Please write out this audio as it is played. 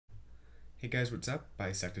Hey guys, what's up?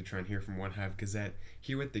 Bisectatron here from OneHive Gazette,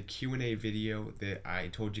 here with the Q&A video that I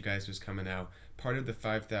told you guys was coming out, part of the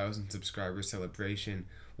 5,000 subscriber celebration.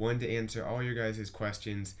 Wanted to answer all your guys'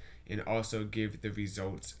 questions and also give the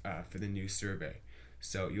results for the new survey.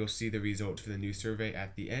 So you'll see the results for the new survey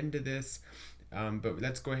at the end of this, but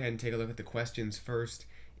let's go ahead and take a look at the questions first.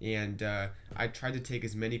 And I tried to take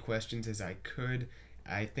as many questions as I could.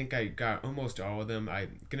 I think I got almost all of them.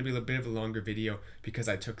 I'm going to be a bit of a longer video because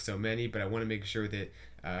I took so many, but I want to make sure that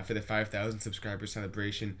for the 5,000 subscriber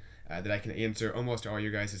celebration that I can answer almost all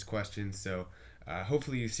your guys' questions. So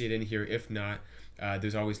hopefully you see it in here. If not,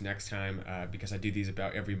 there's always next time because I do these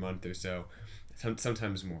about every month or so,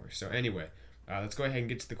 sometimes more. So anyway, let's go ahead and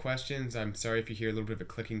get to the questions. I'm sorry if you hear a little bit of a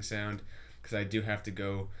clicking sound because I do have to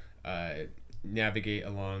go navigate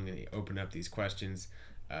along and open up these questions.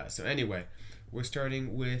 So anyway, we're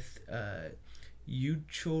starting with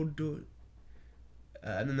Yuchodo.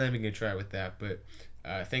 I'm not even going to try with that, but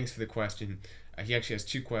thanks for the question. He actually has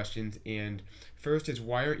two questions, and first is,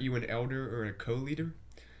 why aren't you an elder or a co-leader?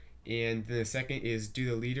 And then the second is, do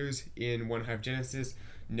the leaders in OneHive Genesis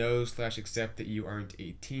know/accept that you aren't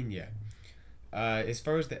 18 yet? As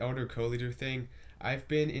far as the elder co-leader thing, I've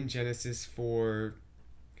been in Genesis for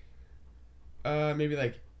maybe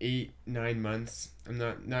like 8-9 months. I'm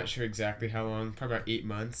not sure exactly how long, probably about 8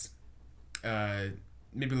 months,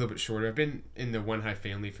 maybe a little bit shorter. I've been in the OneHive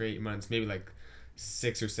family for 8 months, maybe like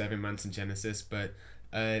 6 or 7 months in Genesis, but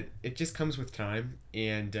it just comes with time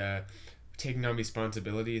and taking on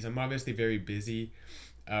responsibilities. I'm obviously very busy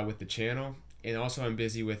with the channel, and also I'm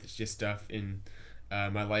busy with just stuff in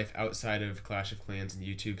my life outside of Clash of Clans and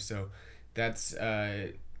YouTube, so that's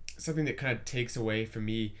something that kind of takes away from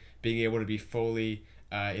me being able to be fully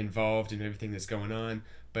involved in everything that's going on.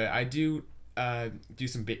 But I do do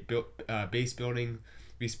some base building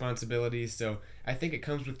responsibilities, so I think it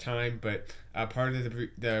comes with time. But part of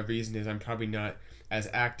the reason is I'm probably not as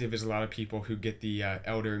active as a lot of people who get the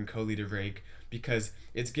elder and co-leader rank, because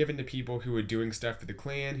it's given to people who are doing stuff for the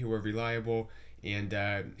clan, who are reliable, and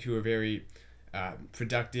who are very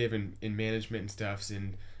productive in management and stuff,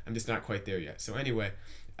 and I'm just not quite there yet. So anyway,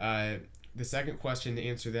 the second question, to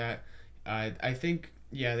answer that, I think,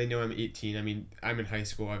 yeah, they know I'm 18. I mean, I'm in high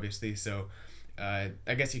school, obviously, so I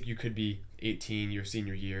guess you could be 18 your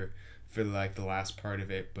senior year for like the last part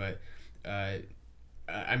of it, but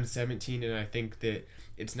I'm 17, and I think that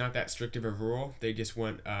it's not that strict of a rule. They just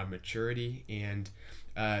want maturity, and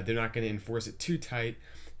they're not going to enforce it too tight.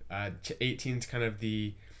 18 is kind of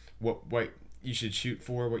the what you should shoot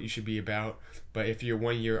for, what you should be about. But if you're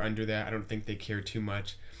 1 year under that, I don't think they care too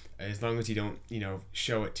much, as long as you don't,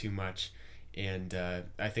 show it too much. And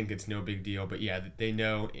I think it's no big deal. But yeah, they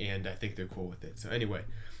know, and I think they're cool with it. So anyway,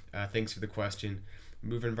 thanks for the question.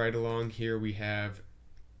 Moving right along here, we have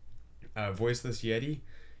Voiceless Yeti,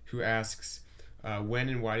 who asks, when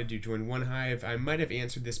and why did you join OneHive? I might have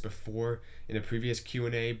answered this before in a previous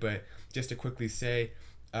Q&A, but just to quickly say,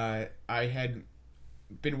 I had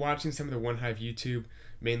been watching some of the OneHive YouTube,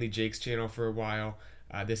 mainly Jake's channel, for a while.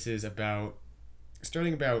 This is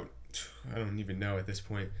starting about, I don't even know at this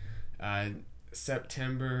point,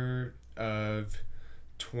 September of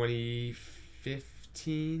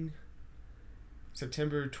 2015,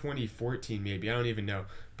 September 2014 maybe, I don't even know,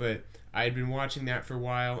 but I had been watching that for a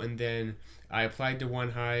while, and then I applied to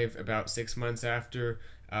OneHive about 6 months after,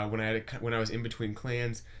 when I was in between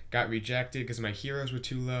clans, got rejected because my heroes were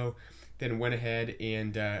too low, then went ahead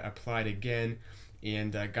and applied again,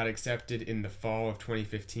 and got accepted in the fall of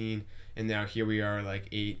 2015, and now here we are like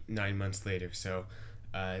 8-9 months later. So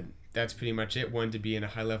that's pretty much it. Wanted to be in a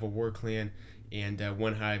high-level war clan, and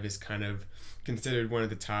OneHive is kind of considered one of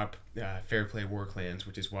the top fair play war clans,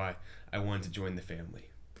 which is why I wanted to join the family.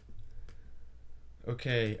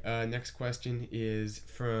 Okay, next question is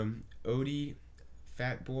from Odie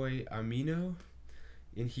Fatboy Amino,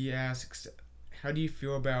 and he asks, how do you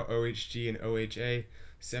feel about OHG and OHA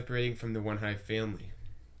separating from the OneHive family?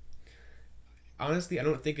 Honestly, I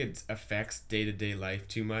don't think it affects day-to-day life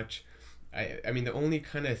too much. I mean, the only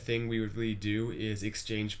kind of thing we would really do is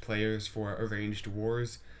exchange players for arranged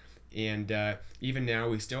wars, and even now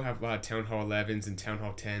we still have a lot of Town Hall 11s and Town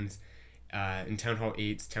Hall 10s, and Town Hall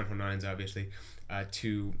 8s, Town Hall 9s, obviously,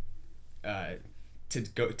 to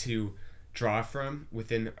draw from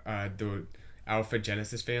within the Alpha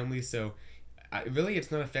Genesis family. So really, it's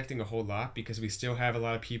not affecting a whole lot because we still have a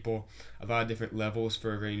lot of people, a lot of different levels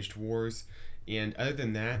for arranged wars. And other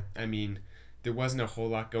than that, I mean, there wasn't a whole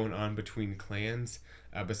lot going on between clans,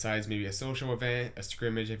 besides maybe a social event, a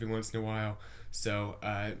scrimmage every once in a while. So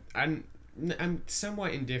I'm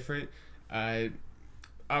somewhat indifferent.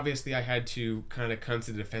 obviously I had to kind of come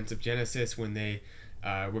to the defense of Genesis when they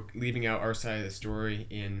were leaving out our side of the story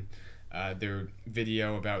in their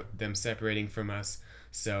video about them separating from us.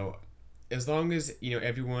 So as long as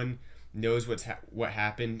everyone knows what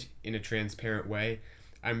happened in a transparent way,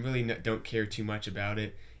 I'm really don't care too much about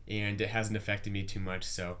it, and it hasn't affected me too much.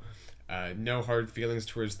 So no hard feelings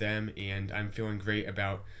towards them, and I'm feeling great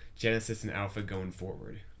about Genesis and Alpha going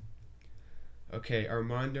forward. Okay,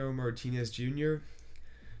 Armando Martinez Jr.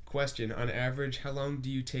 Question: on average, how long do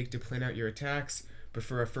you take to plan out your attacks?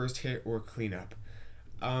 Prefer a first hit or cleanup?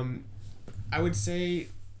 I would say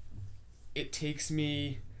it takes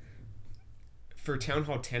me, for Town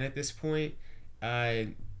Hall 10 at this point,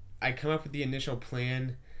 I come up with the initial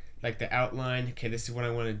plan, like the outline. Okay, this is what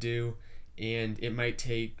I want to do, and it might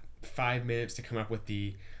take 5 minutes to come up with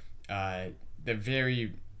the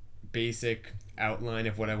very basic outline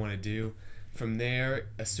of what I want to do. From there,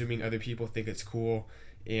 assuming other people think it's cool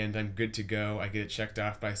and I'm good to go, I get it checked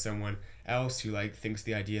off by someone else who thinks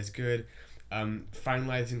the idea is good.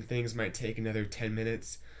 Finalizing things might take another 10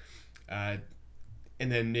 minutes, and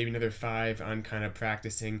then maybe another 5 on kind of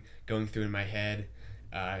practicing, going through in my head,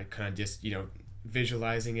 kind of just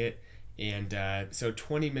visualizing it. And so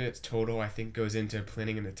 20 minutes total, I think, goes into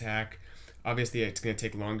planning an attack. Obviously, it's going to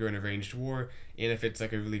take longer in a ranged war, and if it's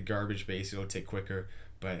like a really garbage base, it'll take quicker.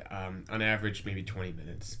 But on average, maybe 20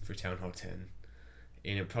 minutes for Town Hall 10.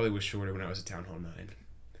 And it probably was shorter when I was at Town Hall 9.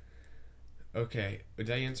 Okay, did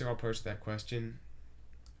I answer all parts of that question?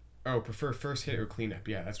 Oh, prefer first hit or cleanup?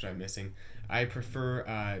 Yeah, that's what I'm missing. I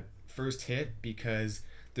prefer first hit because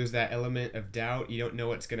there's that element of doubt. You don't know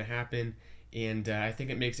what's going to happen, and I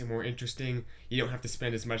think it makes it more interesting. You don't have to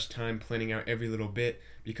spend as much time planning out every little bit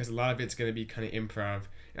because a lot of it's going to be kind of improv,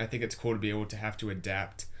 and I think it's cool to be able to have to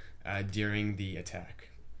adapt during the attack.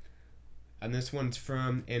 And this one's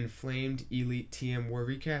from Inflamed Elite TM War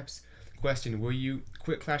Recaps. Question: will you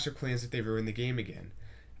quit Clash of Clans if they ruin the game again?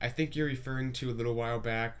 I think you're referring to a little while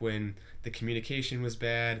back when the communication was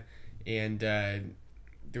bad and there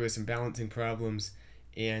was some balancing problems,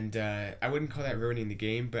 and I wouldn't call that ruining the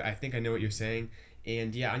game, but I think I know what you're saying.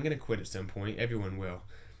 And yeah, I'm going to quit at some point. Everyone will.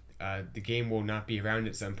 The game will not be around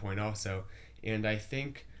at some point also, and I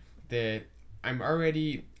think that I'm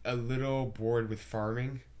already a little bored with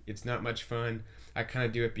farming. It's not much fun. I kind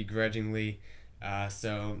of do it begrudgingly,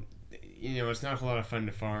 so it's not a whole lot of fun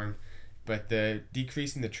to farm, but the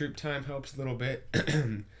decrease in the troop time helps a little bit.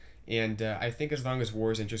 And I think as long as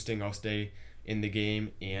war is interesting, I'll stay in the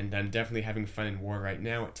game, and I'm definitely having fun in war right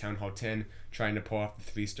now at Town Hall 10, trying to pull off the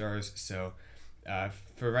 3 stars. So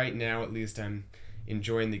for right now, at least, I'm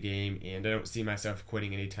enjoying the game, and I don't see myself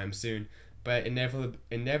quitting anytime soon, but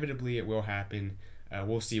inevitably it will happen.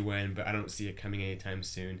 We'll see when, but I don't see it coming anytime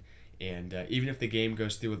soon. And even if the game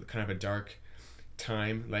goes through kind of a dark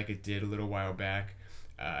time like it did a little while back,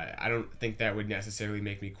 I don't think that would necessarily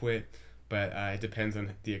make me quit, but it depends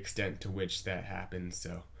on the extent to which that happens.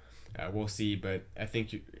 So we'll see, but I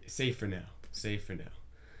think you're safe for now. Safe for now.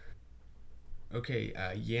 Okay,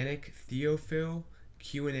 Yannick Theophil,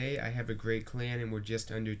 Q&A. I have a great clan, and we're just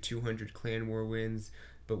under 200 clan war wins,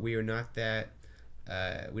 but we are not that.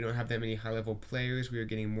 We don't have that many high-level players. We are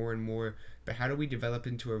getting more and more. But how do we develop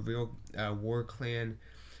into a real war clan?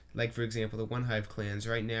 Like, for example, the OneHive clans.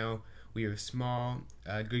 Right now, we are a small,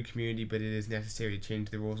 good community, but it is necessary to change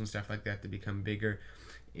the rules and stuff like that to become bigger.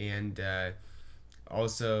 And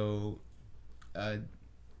also, to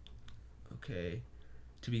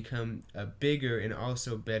become a bigger and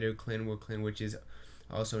also better clan war clan, which is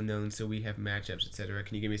also known, so we have matchups, etc.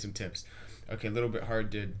 Can you give me some tips? Okay, a little bit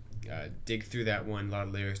hard to dig through that one, a lot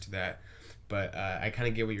of layers to that, but I kind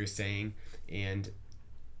of get what you're saying. And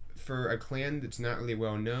for a clan that's not really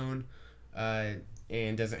well known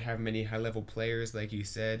and doesn't have many high-level players, like you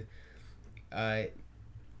said, I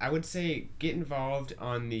would say get involved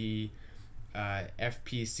on the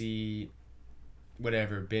FPC,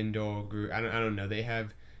 whatever, Bindle group. I don't know. They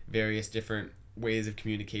have various different ways of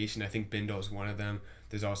communication. I think Bindle is one of them.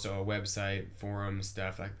 There's also a website, forum,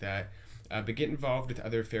 stuff like that. But get involved with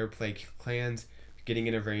other fair play clans, getting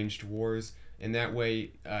in arranged wars, and that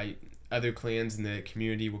way other clans in the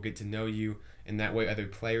community will get to know you, and that way other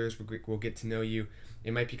players will get to know you.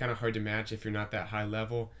 It might be kind of hard to match if you're not that high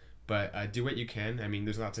level, but do what you can. I mean,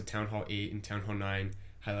 there's lots of Town Hall 8 and Town Hall 9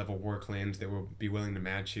 high level war clans that will be willing to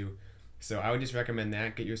match you. So I would just recommend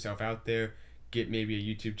that. Get yourself out there, get maybe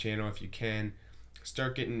a YouTube channel if you can,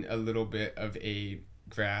 start getting a little bit of a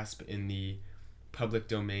grasp in the public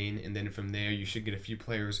domain, and then from there you should get a few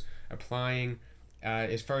players applying.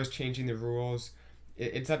 As far as changing the rules,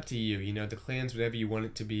 it's up to you. The clans, whatever you want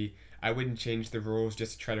it to be. I wouldn't change the rules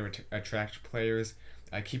just to try to attract players.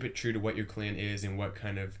 keep it true to what your clan is and what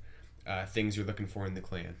kind of things you're looking for in the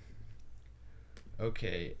clan.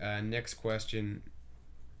 Okay, next question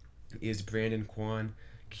is Brandon Kwan.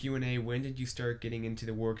 Q&A, when did you start getting into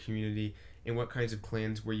the war community, and what kinds of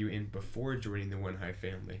clans were you in before joining the OneHive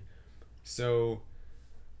family? So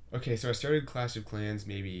I started Clash of Clans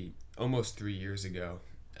maybe almost 3 years ago.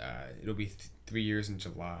 It'll be 3 years in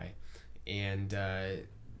July. And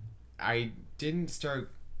I didn't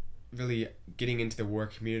start really getting into the war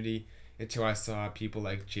community until I saw people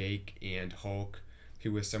like Jake and Hulk,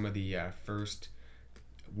 who was some of the first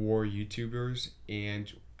war YouTubers.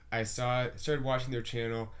 And I started watching their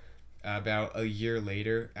channel about a year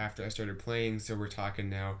later after I started playing. So we're talking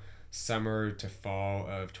now summer to fall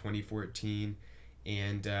of 2014.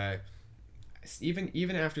 And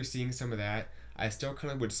even after seeing some of that, I still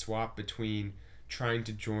kind of would swap between trying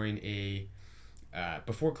to join a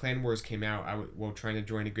before Clan Wars came out, trying to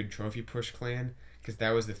join a good trophy push clan, because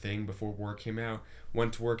that was the thing before War came out.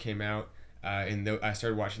 Once War came out, I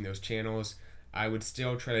started watching those channels, I would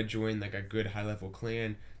still try to join like a good high level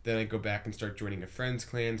clan. Then I'd go back and start joining a friend's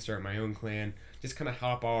clan, start my own clan, just kind of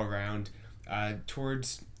hop all around.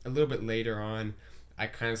 Towards a little bit later on, I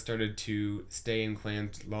kind of started to stay in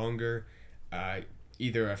clans longer,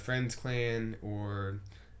 either a friend's clan or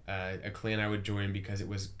a clan I would join because it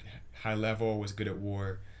was high level, was good at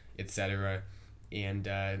war, etc. And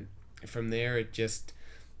from there, it just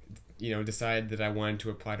decided that I wanted to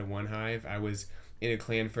apply to OneHive. I was in a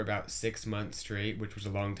clan for about 6 months straight, which was a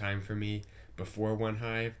long time for me before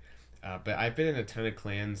OneHive. But I've been in a ton of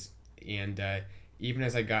clans, and even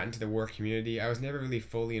as I got into the war community, I was never really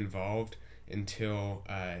fully involved until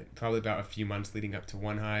probably about a few months leading up to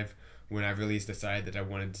OneHive, when I really decided that I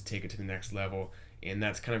wanted to take it to the next level. And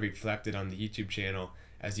that's kind of reflected on the YouTube channel.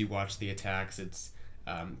 As you watch the attacks, it's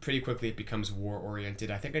pretty quickly it becomes war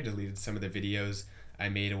oriented. I think I deleted some of the videos I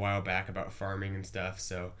made a while back about farming and stuff,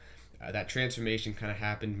 so that transformation kind of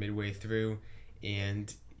happened midway through,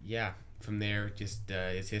 and yeah, from there just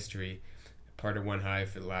is history. Part of OneHive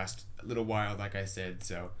for the last little while, like I said,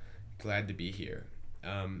 so glad to be here.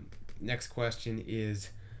 Next question is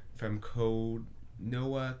from Code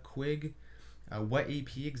Noah Quig. What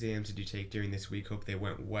AP exams did you take during this week? Hope they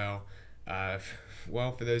went well.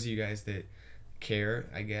 Well, for those of you guys that care,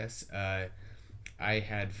 I guess, I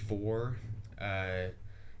had 4,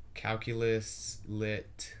 calculus,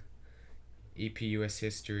 lit, AP US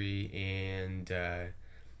history, and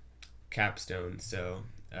capstone. So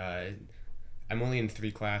I'm only in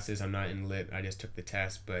 3 classes. I'm not in lit. I just took the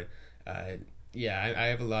test, but yeah, I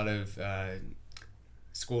have a lot of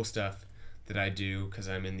school stuff that I do because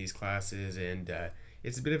I'm in these classes, and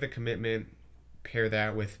it's a bit of a commitment. Pair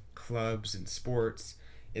that with clubs and sports,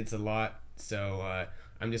 it's a lot. So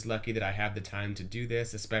I'm just lucky that I have the time to do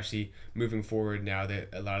this, especially moving forward now that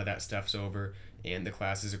a lot of that stuff's over and the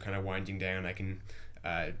classes are kind of winding down. I can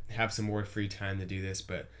have some more free time to do this.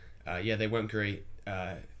 But yeah, they went great.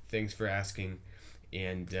 Thanks for asking.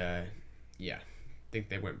 And yeah, I think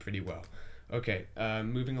they went pretty well. Okay,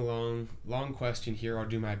 moving along. Long question here. I'll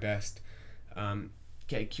do my best.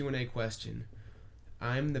 Okay, Q&A question.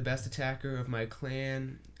 I'm the best attacker of my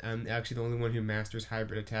clan. I'm actually the only one who masters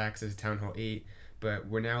hybrid attacks as Town Hall 8, but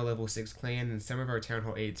we're now level 6 clan, and some of our Town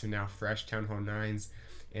Hall 8s are now fresh Town Hall 9s,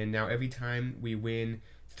 and now every time we win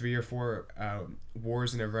 3 or 4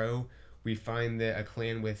 wars in a row, we find that a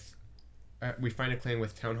clan with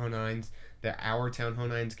Town Hall 9s that our Town Hall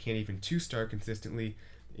 9s can't even 2-star consistently,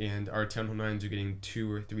 and our Town Hall 9s are getting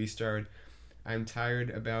 2 or 3-starred. I'm tired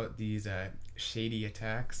about these shady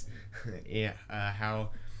attacks. Yeah, how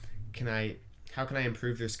can I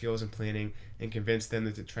improve their skills and planning and convince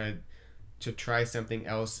them to try something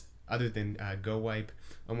else other than go wipe?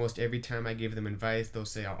 Almost every time I give them advice, they'll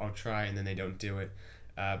say I'll try, and then they don't do it.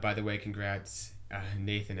 By the way, congrats,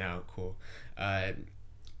 Nathan out. Cool.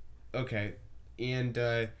 Okay, and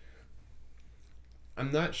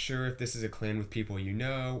I'm not sure if this is a clan with people you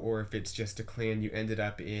know, or if it's just a clan you ended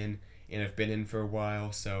up in and have been in for a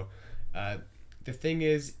while. So the thing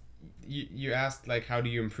is, you asked like how do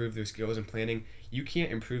you improve their skills and planning. You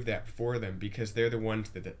can't improve that for them because they're the ones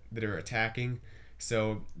that are attacking.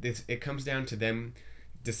 So it comes down to them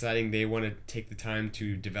deciding they want to take the time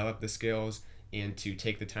to develop the skills and to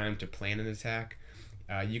take the time to plan an attack.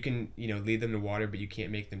 You can lead them to water, but you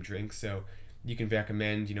can't make them drink. So you can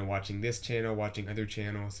recommend watching this channel, watching other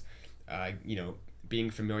channels,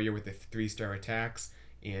 being familiar with the 3-star attacks,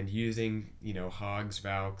 and using hogs,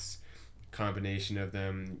 valks, combination of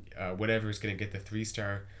them, whatever is going to get the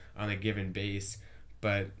 3-star on a given base.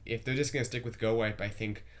 But if they're just going to stick with go wipe, I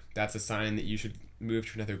think that's a sign that you should move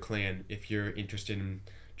to another clan if you're interested in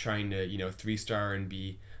trying to 3-star and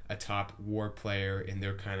be a top war player, and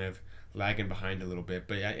they're kind of lagging behind a little bit.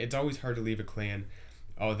 But it's always hard to leave a clan,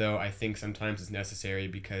 although I think sometimes it's necessary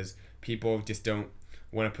because people just don't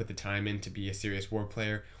want to put the time in to be a serious war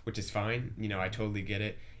player, which is fine. I totally get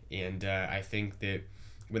it, and I think that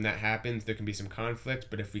when that happens, there can be some conflict.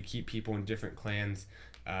 But if we keep people in different clans,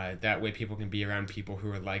 that way people can be around people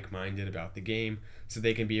who are like-minded about the game, so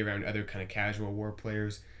they can be around other kind of casual war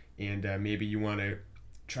players. And maybe you want to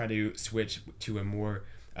try to switch to a more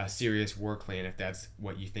serious war clan if that's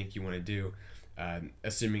what you think you want to do.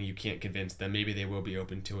 Assuming you can't convince them, maybe they will be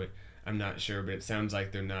open to it. I'm not sure, but it sounds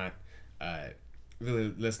like they're not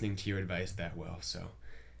really listening to your advice that well. So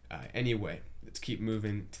anyway, let's keep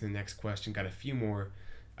moving to the next question. Got a few more.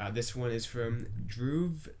 This one is from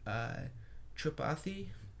Dhruv Tripathi,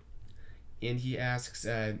 and he asks,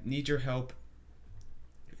 need your help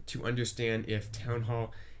to understand if Town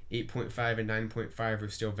Hall 8.5 and 9.5 are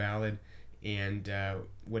still valid, and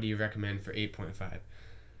what do you recommend for 8.5?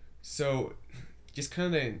 So just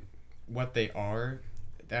kind of what they are,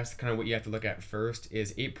 that's kind of what you have to look at first.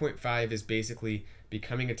 Is 8.5 is basically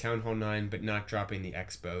becoming a Town Hall 9 but not dropping the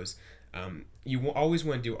expos. You will always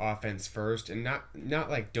want to do offense first, and not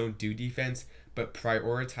like don't do defense, but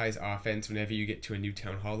prioritize offense whenever you get to a new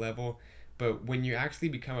Town Hall level. But when you actually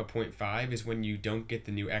become a 0.5 is when you don't get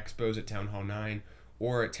the new expos at Town Hall 9,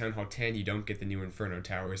 or at Town Hall 10 you don't get the new Inferno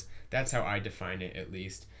Towers. That's how I define it, at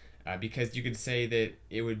least. Because you could say that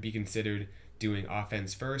it would be considered doing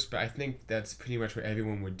offense first, but I think that's pretty much what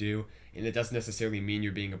everyone would do, and it doesn't necessarily mean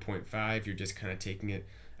you're being a 0.5, you're just kind of taking it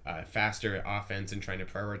faster at offense and trying to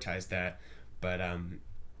prioritize that. But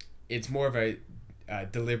it's more of a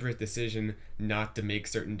deliberate decision not to make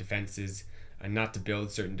certain defenses, not to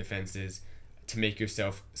build certain defenses, to make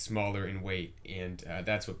yourself smaller in weight, and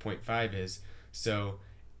that's what 0.5 is. So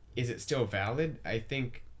is it still valid? I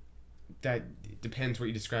think that depends what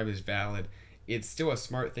you describe as valid. It's still a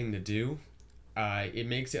smart thing to do. It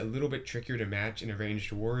makes it a little bit trickier to match in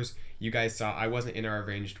arranged wars. You guys saw I wasn't in our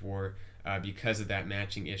arranged war because of that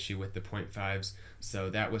matching issue with the 0.5s, so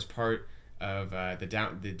that was part of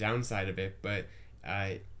the downside of it. But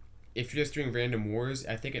if you're just doing random wars,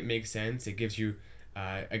 I think it makes sense. It gives you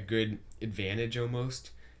a good advantage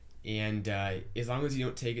almost, and as long as you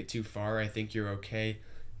don't take it too far, I think you're okay.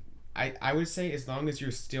 I would say as long as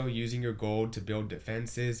you're still using your gold to build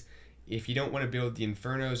defenses, if you don't want to build the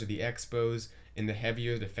Infernos or the Expos and the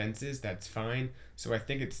heavier defenses, that's fine. So I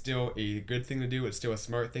think it's still a good thing to do. It's still a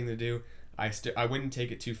smart thing to do. I wouldn't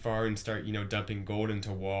take it too far and start dumping gold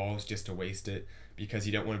into walls just to waste it because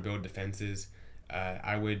you don't want to build defenses.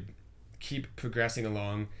 I would keep progressing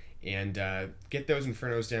along and get those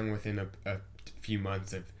Infernos down within a few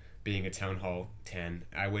months of being a Town Hall 10.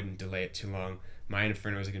 I wouldn't delay it too long. My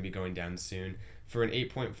Infernos are going to be going down soon. For an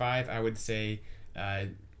 8.5, I would say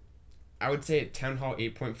Town Hall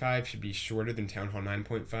 8.5 should be shorter than Town Hall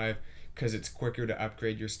 9.5 because it's quicker to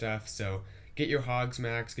upgrade your stuff. So get your Hogs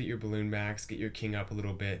max, get your Balloon max, get your King up a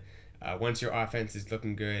little bit. Once your offense is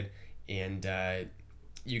looking good and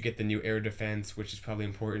you get the new air defense, which is probably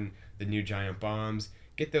important, the new giant bombs,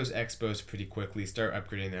 get those expos pretty quickly, start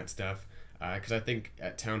upgrading that stuff. Because I think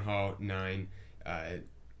at Town Hall 9,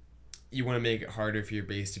 you want to make it harder for your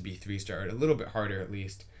base to be 3-starred, a little bit harder at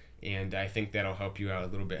least, and I think that'll help you out a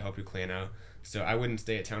little bit, help your clan out. So I wouldn't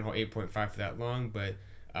stay at Town Hall 8.5 for that long, but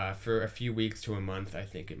for a few weeks to a month, I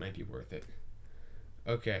think it might be worth it.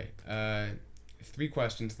 Okay, 3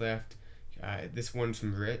 questions left. This one's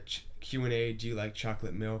from Rich. Q&A, do you like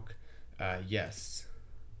chocolate milk? Yes.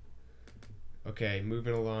 Okay,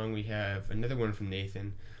 moving along, we have another one from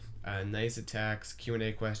Nathan. Nice attacks,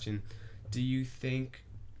 Q&A question. Do you think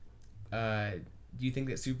that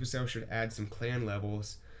Supercell should add some clan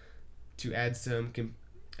levels to add some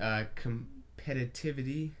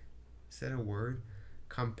competitivity? Is that a word?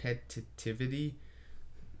 Competitivity?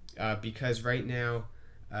 Because right now,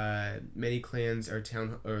 many clans are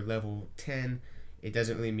level 10. It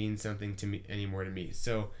doesn't really mean something to me anymore to me.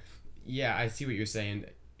 So, yeah, I see what you're saying.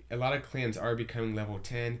 A lot of clans are becoming level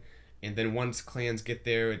 10, and then once clans get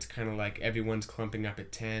there, it's kind of like everyone's clumping up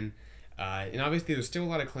at 10. And obviously, there's still a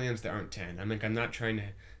lot of clans that aren't 10. I'm not trying to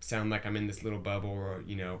sound like I'm in this little bubble or,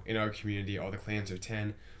 in our community, all the clans are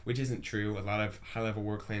 10, which isn't true. A lot of high-level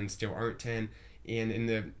war clans still aren't 10. And in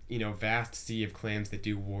the, vast sea of clans that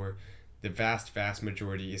do war, the vast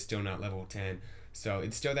majority is still not level 10. So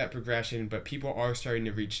it's still that progression, but people are starting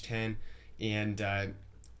to reach 10. And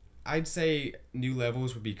I'd say new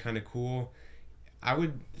levels would be kind of cool. I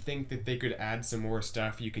would think that they could add some more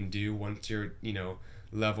stuff you can do once you're,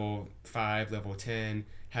 level 5, level 10.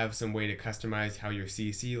 have some way to customize how your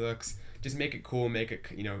CC looks. Just make it cool, make it,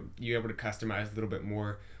 you're able to customize a little bit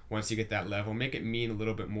more once you get that level. Make it mean a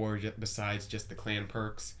little bit more besides just the clan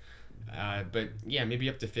perks. But yeah, maybe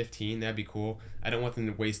up to 15, that'd be cool. I don't want them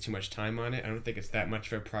to waste too much time on it. I don't think it's that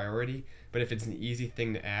much of a priority, but if it's an easy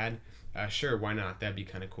thing to add, sure, why not? That'd be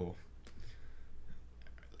kind of cool.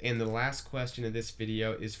 And the last question of this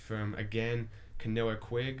video is from, again, Kanoa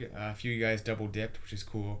Quig. A few of you guys double dipped, which is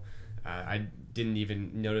cool. I didn't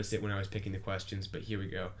even notice it when I was picking the questions, but here we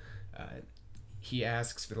go. He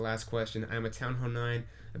asks for the last question, I'm a Town Hall 9,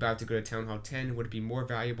 about to go to Town Hall 10. Would it be more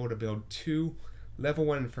valuable to build 2 level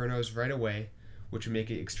 1 Infernos right away, which would make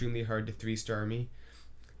it extremely hard to 3-star me,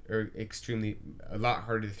 or a lot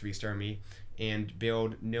harder to 3-star me, and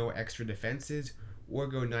build no extra defenses, or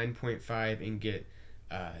go 9.5 and get,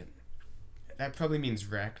 that probably means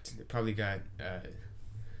wrecked. It probably got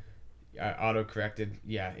auto-corrected,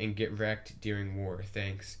 yeah, and get wrecked during war,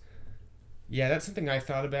 thanks. Yeah, that's something I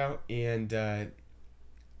thought about, and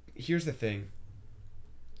here's the thing.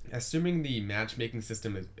 Assuming the matchmaking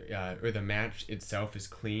system is, or the match itself is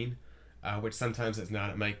clean, which sometimes it's not,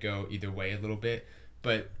 it might go either way a little bit,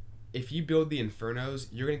 but if you build the Infernos,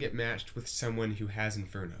 you're going to get matched with someone who has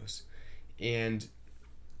Infernos. And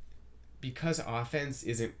because offense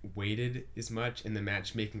isn't weighted as much in the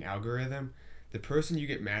matchmaking algorithm, the person you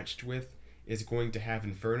get matched with is going to have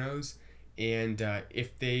Infernos, and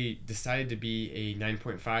if they decided to be a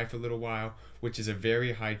 9.5 for a little while, which is a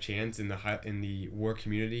very high chance in the war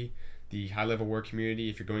community, the high level war community,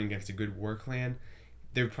 if you're going against a good war clan,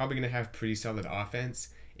 they're probably going to have pretty solid offense.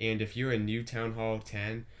 And if you're a new Town Hall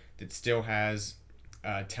 10 that still has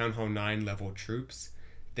Town Hall 9 level troops,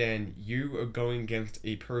 then you are going against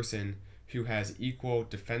a person who has equal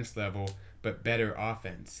defense level but better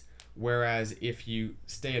offense. Whereas if you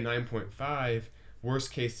stay a 9.5,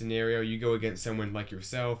 worst case scenario, you go against someone like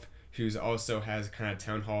yourself who's also has kind of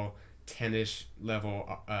Town Hall 10-ish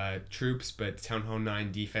level troops, but Town Hall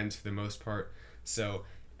 9 defense for the most part. So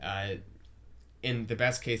in the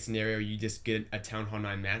best case scenario, you just get a Town Hall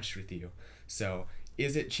 9 matched with you. So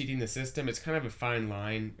is it cheating the system? It's kind of a fine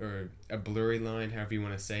line, or a blurry line, however you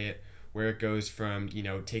want to say it, where it goes from,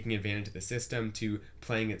 taking advantage of the system to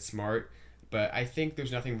playing it smart. But I think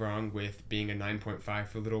there's nothing wrong with being a 9.5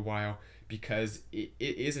 for a little while, because it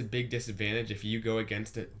is a big disadvantage if you go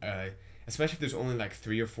against it, especially if there's only like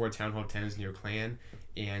 3 or 4 Town Hall 10s in your clan,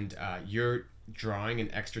 and you're drawing an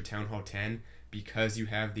extra Town Hall 10 because you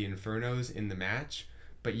have the Infernos in the match,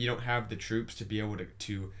 but you don't have the troops to be able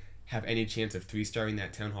to have any chance of 3-starring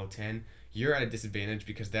that Town Hall 10. You're at a disadvantage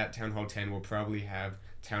because that Town Hall 10 will probably have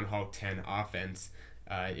Town Hall 10 offense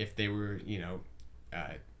if they were,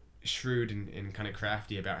 shrewd and kind of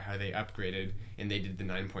crafty about how they upgraded and they did the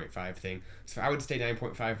 9.5 thing. So I would stay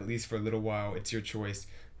 9.5 at least for a little while. It's your choice,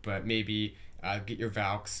 but maybe get your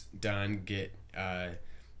Valks done, get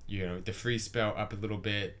the free spell up a little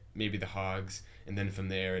bit, maybe the Hogs, and then from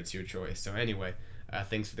there it's your choice. So anyway,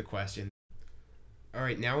 thanks for the question.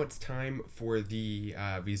 Alright, now it's time for the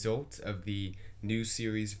results of the new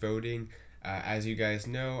series voting. As you guys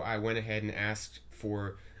know, I went ahead and asked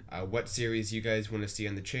for what series you guys want to see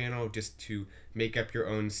on the channel, just to make up your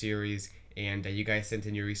own series, and you guys sent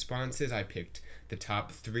in your responses. I picked the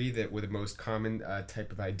top 3 that were the most common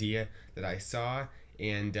type of idea that I saw,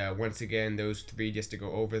 and once again, those 3, just to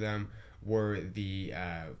go over them, were the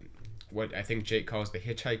what I think Jake calls the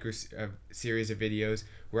Hitchhiker series of videos,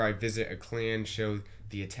 where I visit a clan, show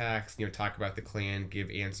the attacks, talk about the clan,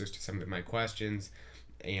 give answers to some of my questions,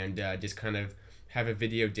 and just kind of have a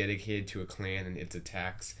video dedicated to a clan and its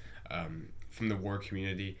attacks from the war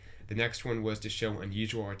community. The next one was to show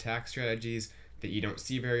unusual attack strategies that you don't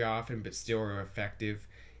see very often but still are effective.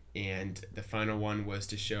 And the final one was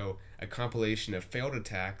to show a compilation of failed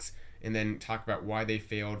attacks and then talk about why they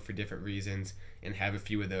failed for different reasons and have a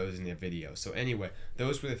few of those in the video. So anyway,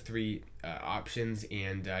 those were the 3 options,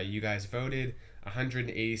 and you guys voted.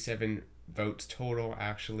 187 votes total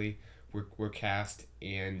actually were cast,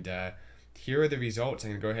 and here are the results.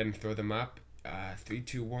 I'm going to go ahead and throw them up. 3,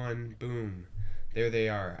 2, 1, boom. There they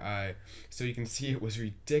are. So you can see it was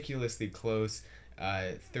ridiculously close.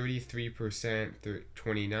 33%,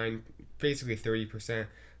 29, basically 30%.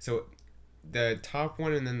 So the top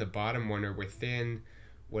one and then the bottom one are within,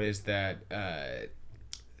 what is that,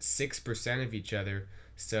 6% of each other.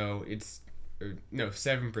 So it's,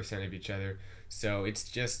 7% of each other. So it's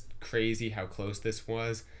just crazy how close this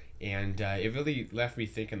was. And it really left me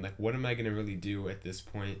thinking, like, what am I going to really do at this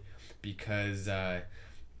point? Because, I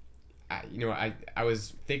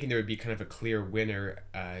was thinking there would be kind of a clear winner,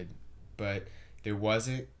 but there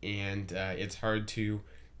wasn't. And it's hard to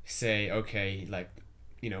say, okay, like,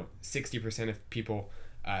 60% of people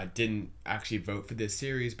didn't actually vote for this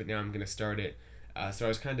series, but now I'm going to start it. So I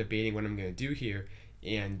was kind of debating what I'm going to do here,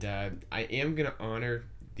 and I am going to honor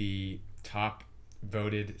the top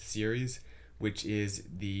voted series, which is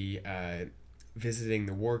the visiting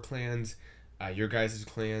the war clans, your guys'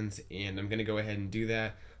 clans, and I'm going to go ahead and do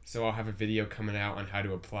that. So I'll have a video coming out on how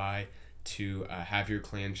to apply to have your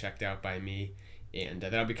clan checked out by me, and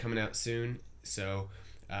that'll be coming out soon. So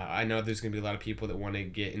I know there's going to be a lot of people that want to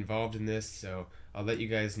get involved in this, so I'll let you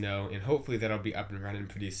guys know, and hopefully that'll be up and running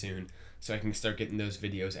pretty soon, so I can start getting those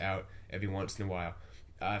videos out every once in a while.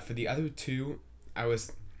 For the other two, I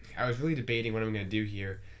was really debating what I'm going to do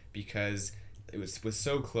here, because it was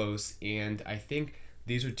so close, and I think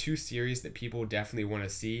these are two series that people definitely want to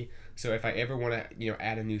see. So if I ever want to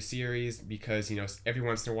add a new series, because every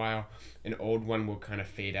once in a while an old one will kind of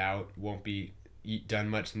fade out, won't be done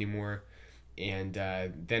much anymore, and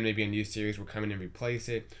then maybe a new series will come in and replace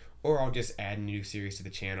it, or I'll just add a new series to the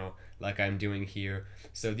channel like I'm doing here.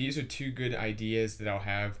 So these are two good ideas that I'll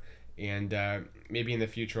have, and maybe in the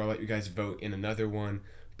future I'll let you guys vote in another one.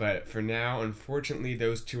 But for now, unfortunately,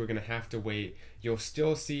 those two are going to have to wait. You'll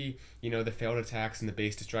still see, the failed attacks and the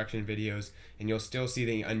base destruction videos, and you'll still see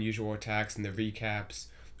the unusual attacks and the recaps,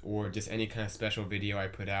 or just any kind of special video I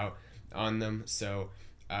put out on them. So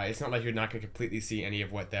it's not like you're not going to completely see any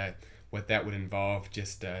of what that would involve.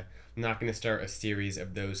 Just I'm not going to start a series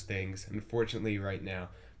of those things, unfortunately, right now.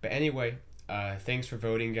 But anyway, thanks for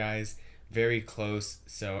voting, guys. Very close,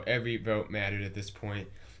 so every vote mattered at this point.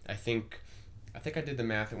 I think I did the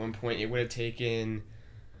math at one point. It would have taken,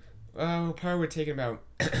 probably would have taken about,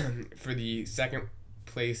 for the second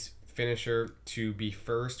place finisher to be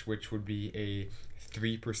first, which would be a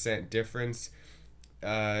 3% difference.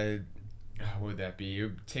 What would that be? It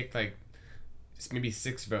would take like maybe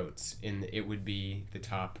 6 votes, and it would be the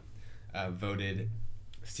top voted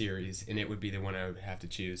series, and it would be the one I would have to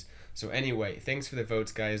choose. So anyway, thanks for the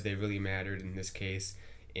votes, guys. They really mattered in this case.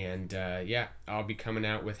 And yeah, I'll be coming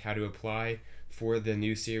out with how to apply for the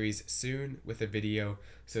new series soon with a video,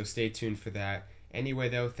 so stay tuned for that. Anyway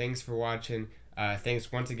though, thanks for watching. Thanks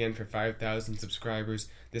once again for 5,000 subscribers.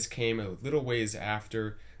 This came a little ways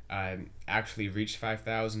after I actually reached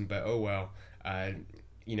 5,000, but oh well.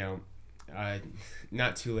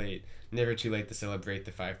 Not too late. Never too late to celebrate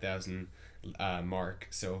the 5,000 mark.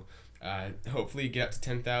 So hopefully get up to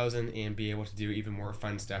 10,000 and be able to do even more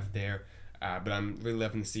fun stuff there. But I'm really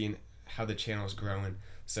loving seeing how the channel is growing,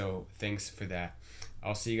 so thanks for that.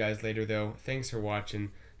 I'll see you guys later though. Thanks for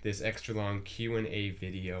watching this extra long Q&A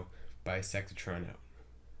video by Sectatron out.